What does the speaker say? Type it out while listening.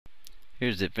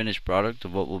Here's the finished product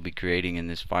of what we'll be creating in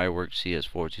this Fireworks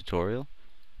CS4 tutorial.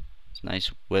 It's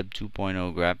nice Web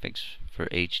 2.0 graphics for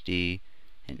HD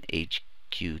and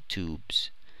HQ tubes.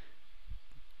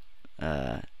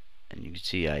 And you can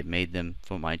see I made them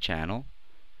for my channel,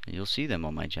 and you'll see them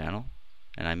on my channel.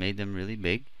 And I made them really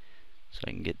big so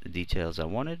I can get the details I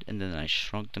wanted, and then I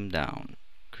shrunk them down,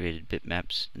 created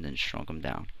bitmaps, and then shrunk them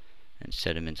down and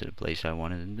set them into the place I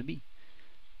wanted them to be.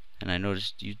 And I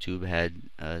noticed YouTube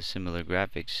had similar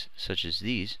graphics such as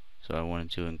these, so I wanted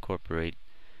to incorporate,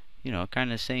 you know,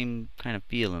 kind of same kind of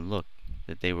feel and look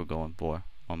that they were going for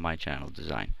on my channel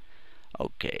design.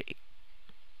 Okay.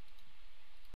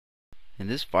 In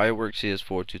this Fireworks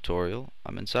CS4 tutorial,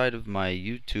 I'm inside of my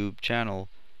YouTube channel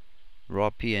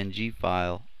raw PNG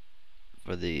file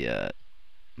for the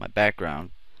my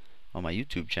background on my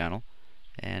YouTube channel,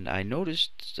 and I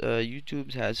noticed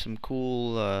YouTube has some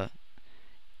cool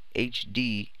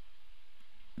HD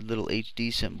little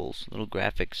HD symbols, little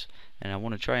graphics, and I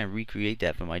want to try and recreate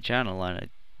that for my channel, and I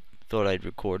thought I'd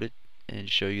record it and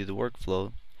show you the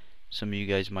workflow. Some of you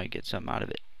guys might get something out of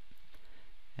it.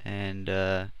 And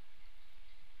so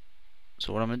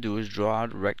what I'm going to do is draw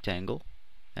out a rectangle,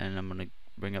 and I'm going to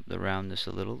bring up the roundness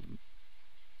a little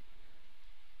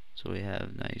so we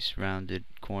have nice rounded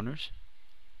corners.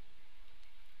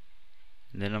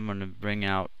 And then I'm going to bring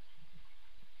out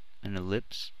an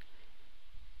ellipse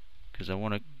because I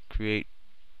want to create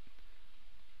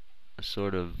a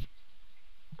sort of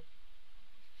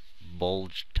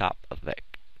bulge top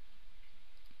effect.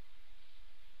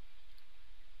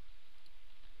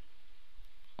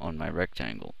 On my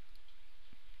rectangle.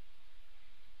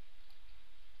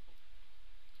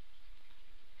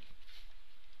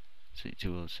 See,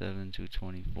 207,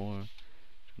 224.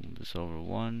 Move this over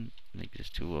 1. Make this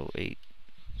 208.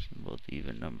 So both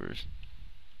even numbers.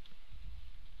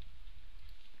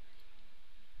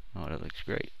 Oh, that looks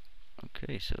great.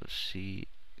 Okay, so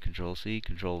Control C,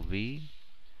 Control V.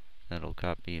 That'll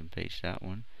copy and paste that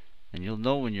one. And you'll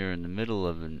know when you're in the middle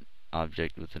of an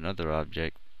object with another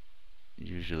object,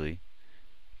 usually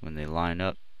when they line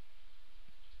up.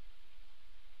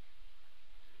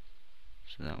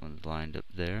 So that one's lined up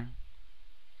there.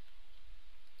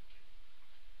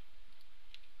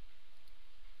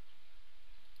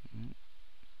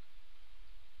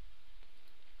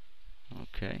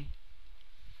 Okay.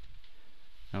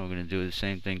 Now we're going to do the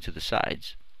same thing to the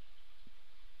sides.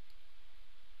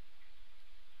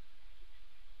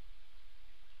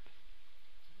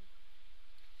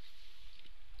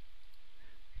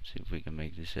 See if we can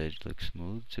make this edge look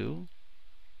smooth too.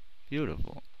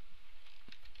 Beautiful.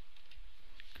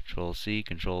 Control C,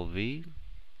 Control V.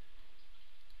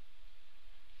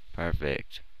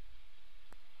 Perfect.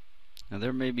 Now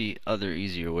there may be other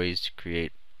easier ways to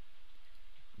create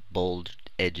bold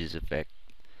edges effect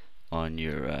on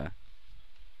your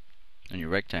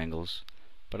rectangles,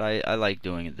 but I like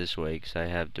doing it this way because I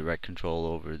have direct control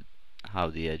over how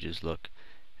the edges look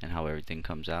and how everything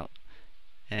comes out.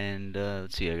 And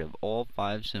let's see, I have all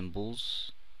 5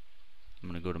 symbols. I'm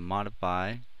going to go to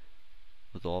Modify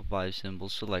with all 5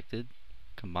 symbols selected,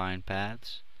 Combine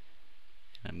Paths,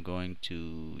 and I'm going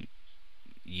to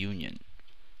Union,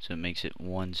 so it makes it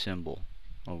one symbol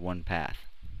or one path.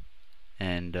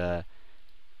 And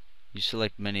you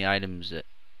select many items,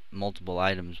 multiple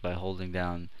items, by holding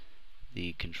down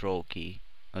the Control key,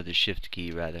 or the Shift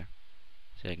key rather.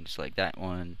 So I can select that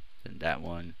one, then that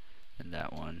one, then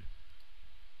that one.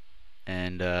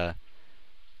 And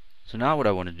so now what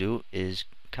I want to do is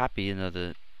copy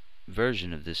another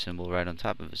version of this symbol right on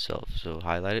top of itself. So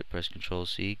highlight it, press Control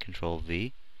C, Control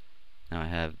V. Now I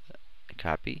have a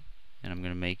copy, and I'm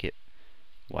going to make it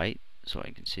white so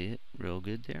I can see it real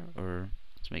good there, or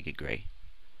let's make it gray.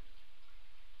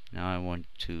 Now I want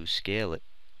to scale it.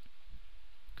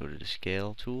 Go to the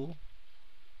Scale tool,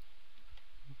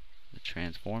 the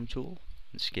Transform tool,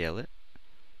 and scale it.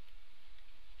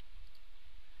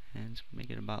 And make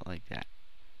it about like that.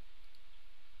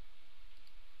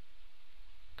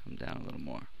 Come down a little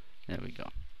more. There we go.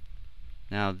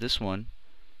 Now this one,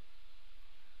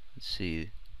 let's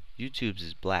see, YouTube's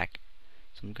is black,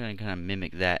 so I'm going to kind of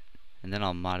mimic that, and then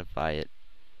I'll modify it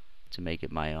to make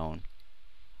it my own.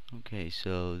 Okay,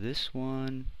 so this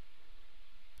one,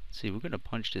 let's see, we're going to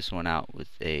punch this one out with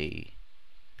a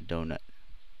donut.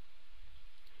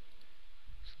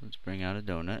 So let's bring out a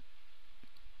donut.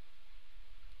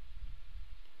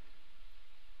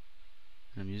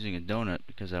 I'm using a donut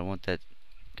because I want that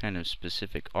kind of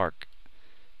specific arc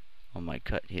on my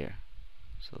cut here.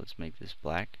 So let's make this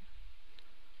black.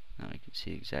 Now I can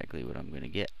see exactly what I'm going to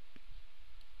get.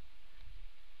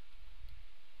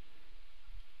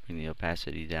 Bring the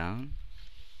opacity down.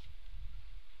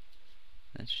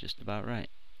 That's just about right.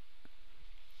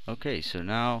 Okay, so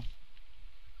now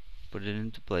put it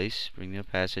into place, bring the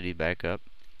opacity back up.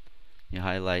 You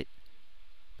highlight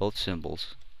both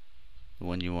symbols, the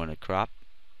one you want to crop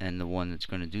and the one that's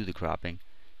going to do the cropping.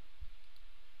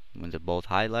 When they're both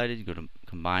highlighted, you go to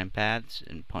combine paths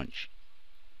and punch.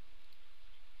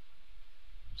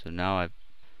 So now I've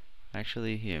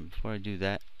actually, here, before I do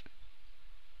that,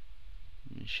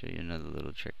 let me show you another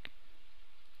little trick.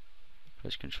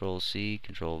 Press Control C,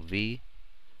 Control V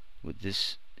with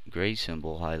this gray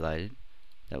symbol highlighted.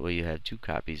 That way you have two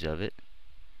copies of it.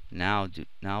 Now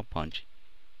punch.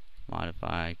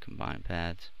 Modify, combine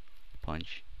paths,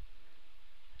 punch.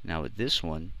 Now with this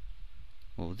one,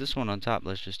 well, with this one on top,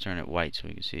 let's just turn it white so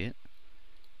we can see it.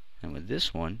 And with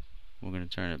this one, we're going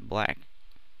to turn it black.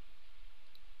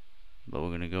 But we're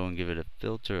going to go and give it a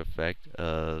filter effect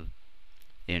of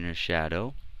inner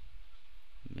shadow.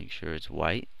 Make sure it's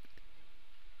white,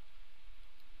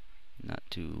 not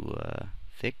too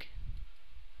thick,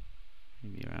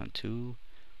 maybe around 2,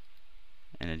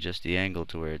 and adjust the angle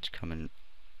to where it's coming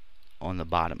on the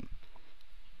bottom.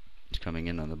 It's coming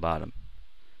in on the bottom,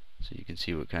 so you can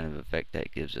see what kind of effect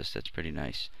that gives us. That's pretty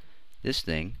nice. This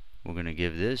thing, we're going to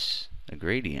give this a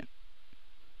gradient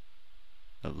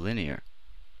of linear.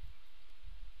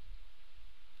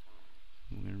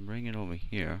 I'm going to bring it over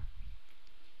here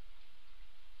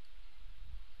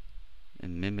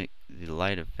and mimic the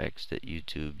light effects that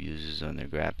YouTube uses on their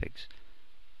graphics,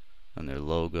 on their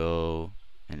logo,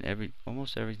 and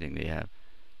almost everything they have.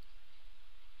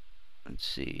 Let's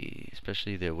see,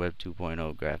 especially their Web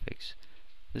 2.0 graphics.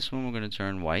 This one we're going to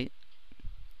turn white,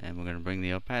 and we're going to bring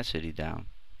the opacity down,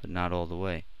 but not all the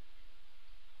way,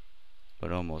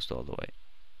 but almost all the way.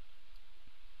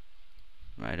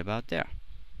 Right about there.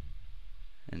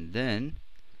 And then,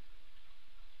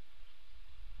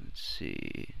 let's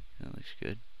see, that looks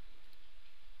good.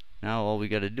 Now all we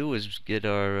got to do is get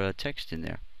our text in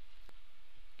there.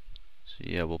 So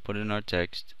yeah, we'll put in our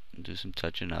text and do some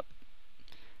touching up.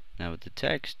 Now with the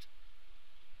text,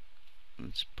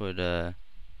 let's put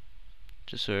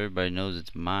just so everybody knows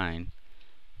it's mine,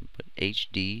 put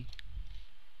HD.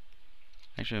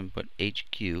 Actually, I'm going to put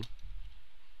HQ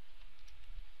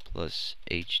plus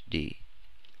HD,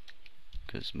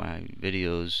 because my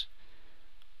videos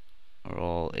are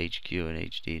all HQ and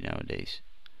HD nowadays.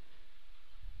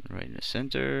 Right in the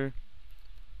center,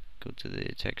 go to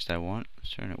the text I want.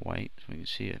 Let's turn it white so we can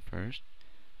see it first.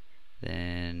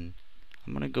 Then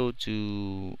I'm going to go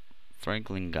to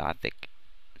Franklin Gothic.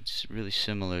 It's really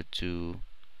similar to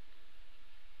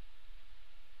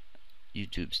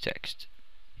YouTube's text.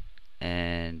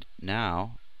 And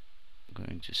now I'm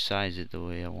going to size it the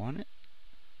way I want it.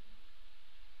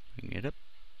 Bring it up.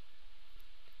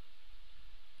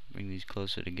 Bring these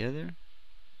closer together.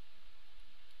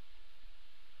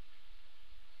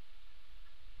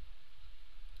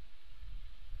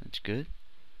 That's good.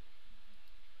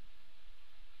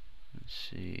 Let's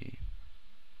see.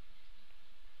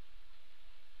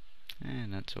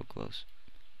 And not so close.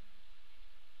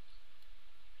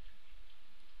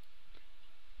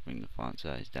 Bring the font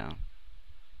size down.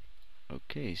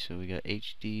 Okay, so we got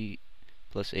HD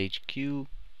plus HQ.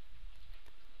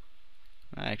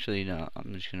 Actually, no,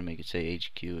 I'm just going to make it say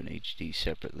HQ and HD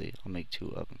separately. I'll make 2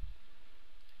 of them.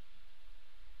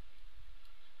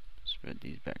 Spread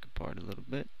these back apart a little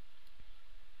bit.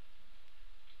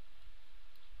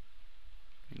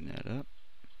 Bring that up.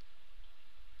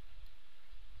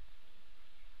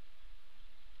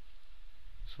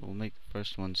 So we'll make the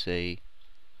first one say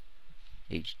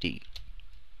HD.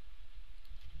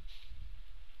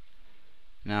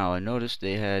 Now I noticed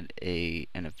they had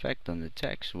an effect on the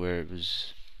text where it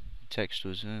was, the text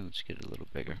was, let's get it a little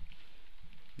bigger,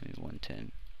 maybe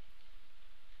 110,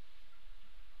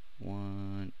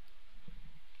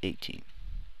 118.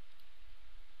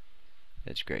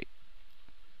 That's great.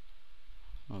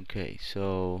 Okay,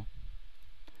 so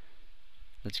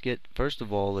let's get, first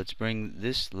of all, let's bring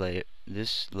this layer,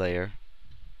 this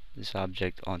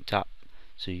object on top.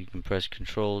 So you can press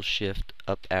Control Shift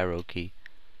up arrow key,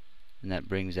 and that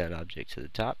brings that object to the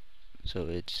top. So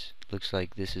it looks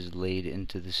like this is laid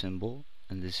into the symbol,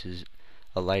 and this is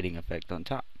a lighting effect on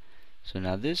top. So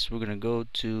now this, we're going to go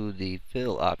to the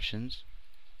fill options,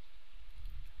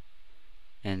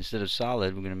 and instead of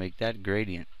solid, we're going to make that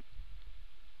gradient.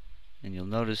 And you'll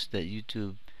notice that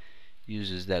YouTube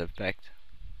uses that effect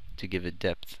to give it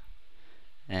depth.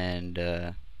 And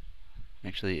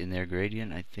actually in their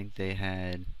gradient, I think they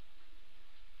had,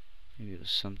 maybe it was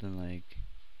something like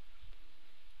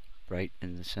bright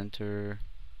in the center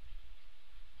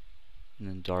and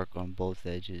then dark on both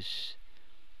edges,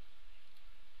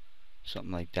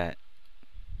 something like that.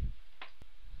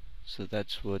 So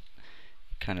that's what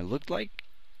it kind of looked like.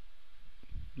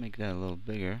 Make that a little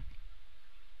bigger.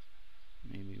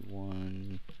 Maybe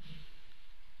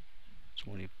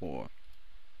 124.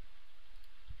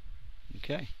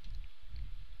 Okay.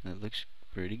 That looks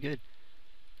pretty good.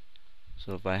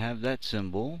 So if I have that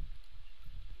symbol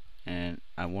and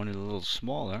I want it a little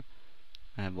smaller,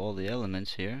 I have all the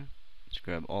elements here. Let's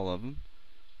grab all of them.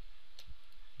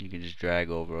 You can just drag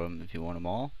over them if you want them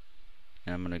all.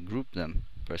 And I'm going to group them.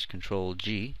 Press Control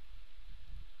G.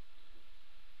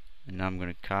 And now I'm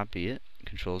going to copy it.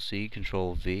 Control C,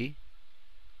 Control V.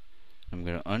 I'm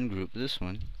going to ungroup this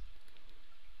one.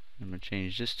 I'm going to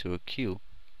change this to a Q.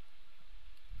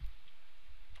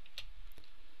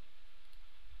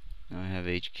 Now I have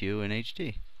HQ and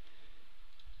HD.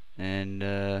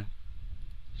 And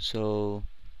so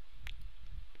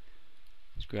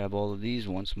let's grab all of these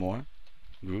once more.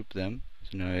 Group them.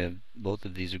 So now I have both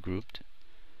of these are grouped.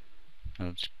 Now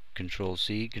let's Control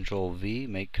C, Control V,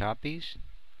 make copies.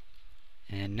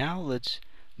 And now let's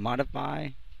modify,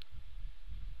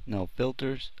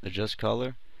 filters, adjust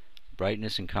color,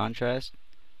 brightness and contrast.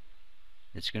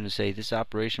 It's going to say this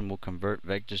operation will convert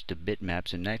vectors to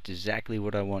bitmaps, and that's exactly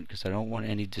what I want, because I don't want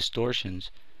any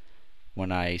distortions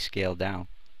when I scale down.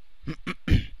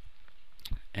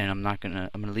 And I'm going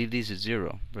to leave these at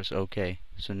 0. Press OK.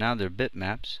 So now they're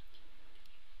bitmaps.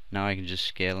 Now I can just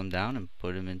scale them down and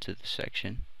put them into the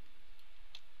section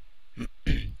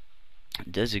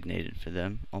designated for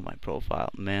them on my profile.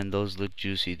 Man, those look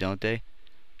juicy, don't they?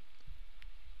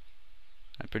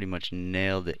 I pretty much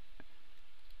nailed it.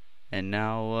 And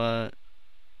now,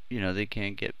 they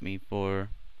can't get me for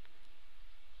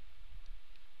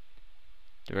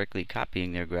directly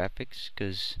copying their graphics,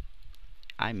 because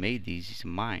I made these are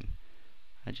mine.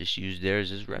 I just used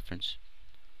theirs as reference.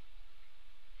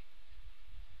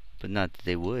 But not that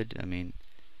they would. I mean,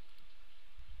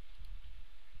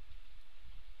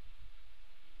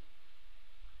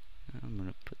 I'm going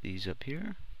to put these up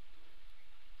here.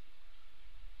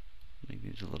 Make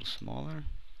these a little smaller.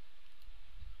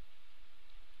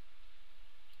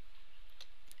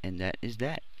 And that is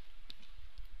that.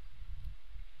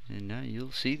 And now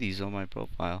you'll see these on my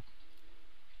profile.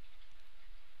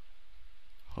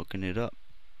 Hooking it up.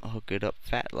 I'll hook it up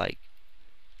fat like.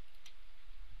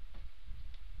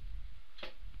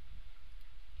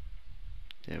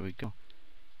 There we go.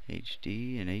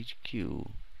 HD and HQ.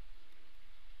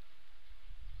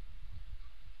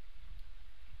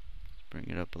 Let's bring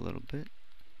it up a little bit.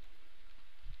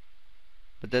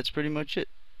 But that's pretty much it.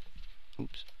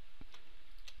 Oops.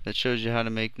 That shows you how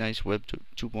to make nice Web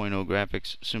 2.0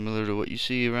 graphics, similar to what you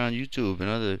see around YouTube and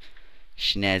other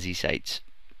snazzy sites.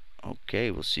 Okay,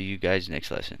 we'll see you guys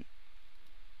next lesson.